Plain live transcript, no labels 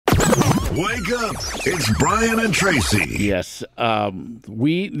Wake up. It's Brian and Tracy. Yes.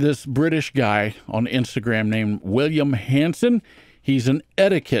 This British guy on Instagram named William Hanson, he's an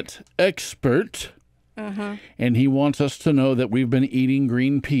etiquette expert. And he wants us to know that we've been eating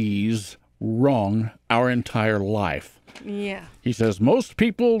green peas wrong our entire life. Yeah. He says most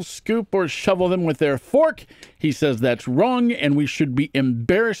people scoop or shovel them with their fork. He says that's wrong and we should be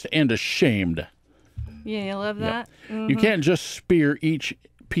embarrassed and ashamed. Yeah, you love that? Yep. You can't just spear each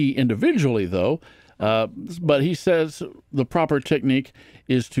pea individually, though. But he says the proper technique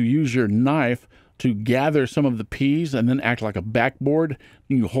is to use your knife to gather some of the peas and then act like a backboard.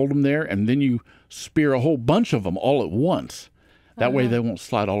 You hold them there, and then you spear a whole bunch of them all at once. That way they won't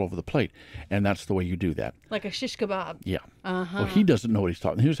slide all over the plate. And that's the way you do that. Like a shish kebab. Yeah. Well, he doesn't know what he's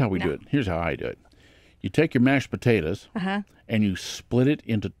talking. Here's how we do it. Here's how I do it. You take your mashed potatoes and you split it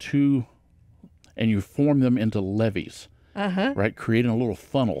into two, and you form them into levees, right? Creating a little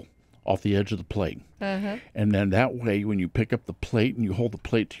funnel off the edge of the plate. And then that way, when you pick up the plate and you hold the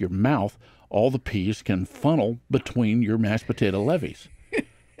plate to your mouth, all the peas can funnel between your mashed potato levees.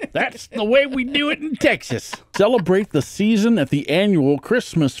 That's the way we do it in Texas. Celebrate the season at the annual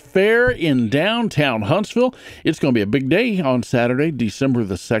Christmas Fair in downtown Huntsville. It's going to be a big day on Saturday, December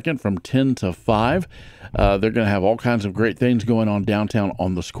the 2nd from 10 to 5. They're going to have all kinds of great things going on downtown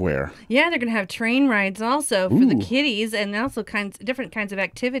on the square. Yeah, they're going to have train rides also for the kiddies, and also different kinds of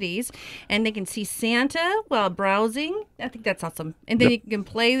activities. And they can see Santa while browsing. I think that's awesome. And then you can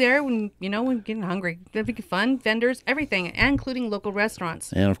play there when getting hungry. That'd be fun. Vendors, everything, including local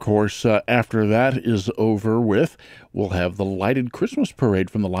restaurants. And of course, after that is over with, we'll have the lighted Christmas parade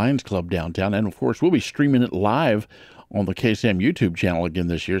from the Lions Club downtown. And of course, we'll be streaming it live on the KSAM YouTube channel again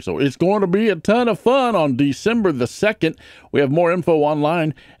this year. So it's going to be a ton of fun on December the 2nd. We have more info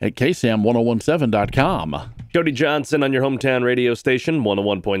online at KSAM1017.com. Cody Johnson on your hometown radio station,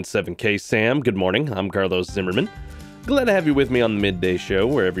 101.7 KSAM. Good morning. I'm Carlos Zimmerman. Glad to have you with me on the midday show,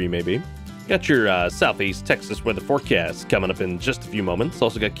 wherever you may be. Got your Southeast Texas weather forecast coming up in just a few moments.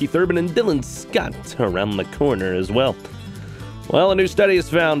 Also got Keith Urban and Dylan Scott around the corner as well. Well, a new study has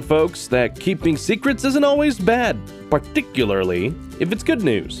found, folks, that keeping secrets isn't always bad, particularly if it's good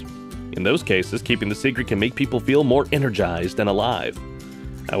news. In those cases, keeping the secret can make people feel more energized and alive.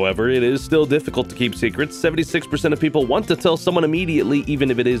 However, it is still difficult to keep secrets. 76% of people want to tell someone immediately, even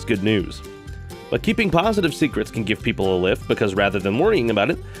if it is good news. But keeping positive secrets can give people a lift because rather than worrying about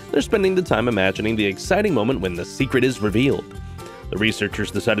it, they're spending the time imagining the exciting moment when the secret is revealed. The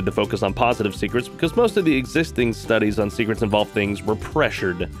researchers decided to focus on positive secrets because most of the existing studies on secrets involve things we're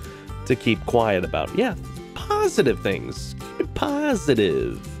pressured to keep quiet about. Yeah, positive things. Keep it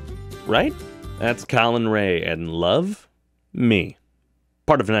positive. Right? That's Colin Ray and Love Me.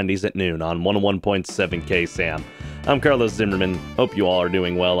 Part of 90s at noon on 101.7 KSAM. I'm Carlos Zimmerman. Hope you all are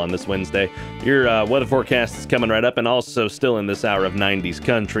doing well on this Wednesday. Your weather forecast is coming right up, and also still in this hour of 90s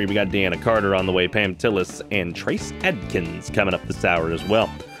country, we got Deanna Carter on the way, Pam Tillis, and Trace Adkins coming up this hour as well.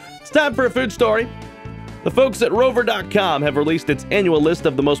 It's time for a food story. The folks at Rover.com have released its annual list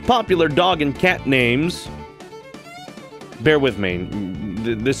of the most popular dog and cat names. Bear with me.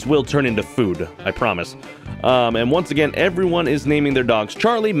 This will turn into food, I promise. And once again, everyone is naming their dogs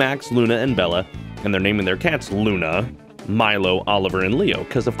Charlie, Max, Luna, and Bella. And they're naming their cats Luna, Milo, Oliver, and Leo,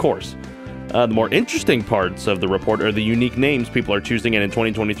 because of course. The more interesting parts of the report are the unique names people are choosing, and in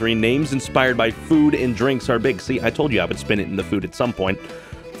 2023, names inspired by food and drinks are big. See, I told you I would spin it into food at some point.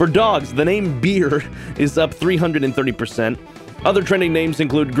 For dogs, the name Beer is up 330%. Other trending names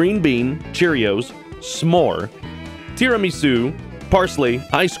include Green Bean, Cheerios, S'more, Tiramisu, Parsley,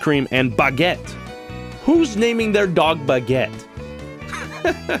 Ice Cream, and Baguette. Who's naming their dog Baguette?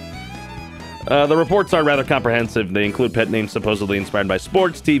 The reports are rather comprehensive. They include pet names supposedly inspired by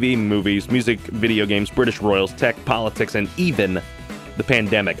sports, TV, movies, music, video games, British royals, tech, politics, and even the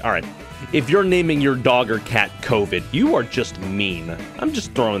pandemic. All right, if you're naming your dog or cat COVID, you are just mean. I'm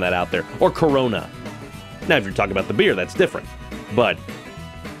just throwing that out there. Or Corona. Now, if you're talking about the beer, that's different. But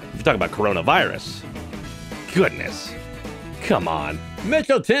if you're talking about coronavirus, goodness, come on.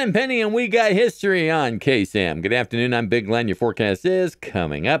 Mitchell Tenpenny, and we got history on KSAM. Good afternoon, I'm Big Glenn. Your forecast is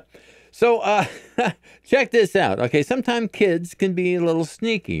coming up. So, check this out. Okay, sometimes kids can be a little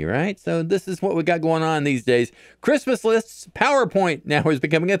sneaky, right? So this is what we got going on these days. Christmas lists, PowerPoint now is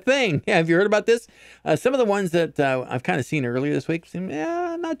becoming a thing. Yeah, have you heard about this? Some of the ones that I've kind of seen earlier this week seem,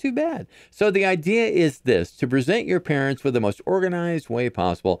 not too bad. So the idea is this, to present your parents with the most organized way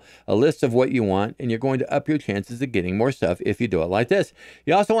possible, a list of what you want, and you're going to up your chances of getting more stuff if you do it like this.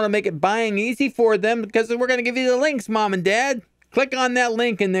 You also want to make it buying easy for them because we're going to give you the links, Mom and Dad. Click on that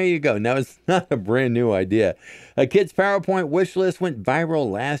link and there you go. Now, it's not a brand new idea. A kid's PowerPoint wish list went viral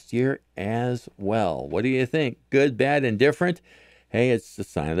last year as well. What do you think? Good, bad, indifferent? Hey, it's the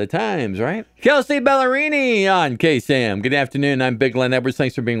sign of the times, right? Kelsey Ballerini on KSAM. Good afternoon. I'm Big Glenn Edwards.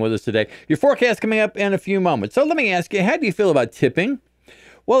 Thanks for being with us today. Your forecast coming up in a few moments. So let me ask you, how do you feel about tipping?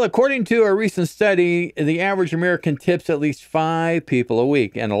 Well, according to a recent study, the average American tips at least 5 people a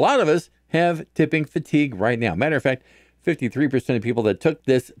week. And a lot of us have tipping fatigue right now. Matter of fact, 53% of people that took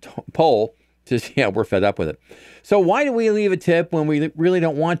this poll just, we're fed up with it. So why do we leave a tip when we really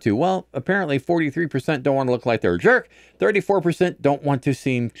don't want to? Well, apparently 43% don't want to look like they're a jerk. 34% don't want to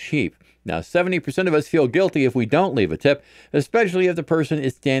seem cheap. Now, 70% of us feel guilty if we don't leave a tip, especially if the person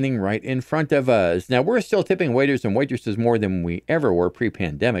is standing right in front of us. Now, we're still tipping waiters and waitresses more than we ever were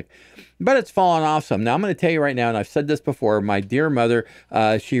pre-pandemic, but it's fallen off some. Now, I'm going to tell you right now, and I've said this before, my dear mother,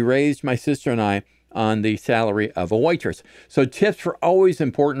 she raised my sister and I on the salary of a waitress. So tips were always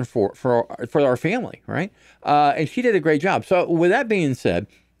important for our family, right? And she did a great job. So with that being said,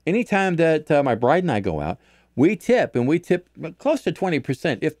 anytime that my bride and I go out, we tip, and we tip close to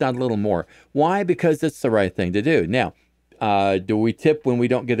 20%, if not a little more. Why? Because it's the right thing to do. Now, do we tip when we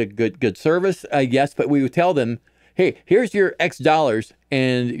don't get a good service? Yes, but we would tell them, hey, here's your X dollars,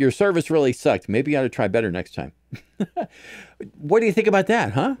 and your service really sucked. Maybe you ought to try better next time. What do you think about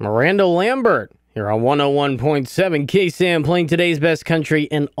that, huh? Miranda Lambert. You're on 101.7 KSAM, playing today's best country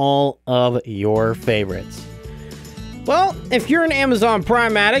and all of your favorites. Well, if you're an Amazon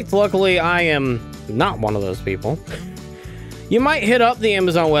Prime addict, luckily I am not one of those people. You might hit up the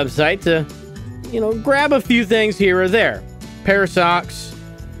Amazon website to, grab a few things here or there. Pair of socks,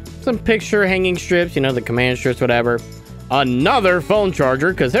 some picture hanging strips, the command strips, whatever. Another phone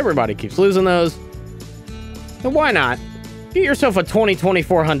charger, because everybody keeps losing those. And why not? Get yourself a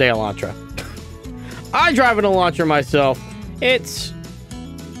 2024 Hyundai Elantra. I drive an Elantra myself. It's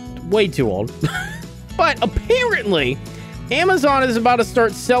way too old. But apparently, Amazon is about to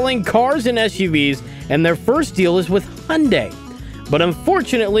start selling cars and SUVs, and their first deal is with Hyundai. But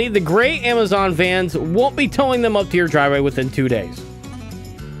unfortunately, the gray Amazon vans won't be towing them up to your driveway within 2 days.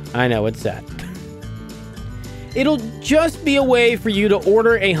 I know, it's sad. It'll just be a way for you to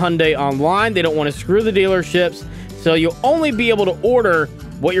order a Hyundai online. They don't want to screw the dealerships, so you'll only be able to order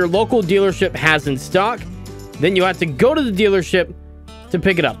what your local dealership has in stock. Then you have to go to the dealership to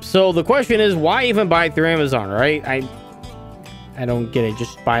pick it up. So the question is, why even buy it through Amazon, right? I don't get it.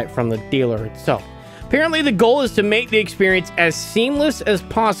 Just buy it from the dealer itself. Apparently, the goal is to make the experience as seamless as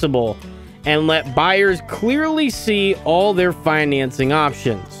possible and let buyers clearly see all their financing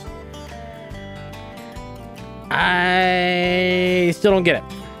options. I still don't get it.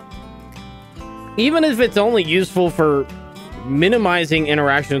 Even if it's only useful for minimizing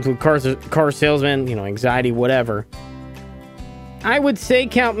interactions with car salesmen, anxiety, whatever, I would say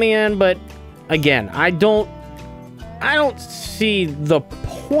count me in, but again, I don't see the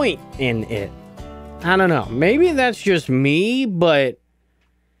point in it. I don't know. Maybe that's just me, but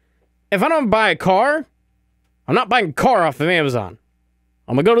if I don't buy a car, I'm not buying a car off of Amazon.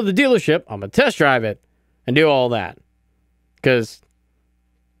 I'm going to go to the dealership, I'm going to test drive it, and do all that. Because,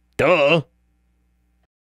 duh.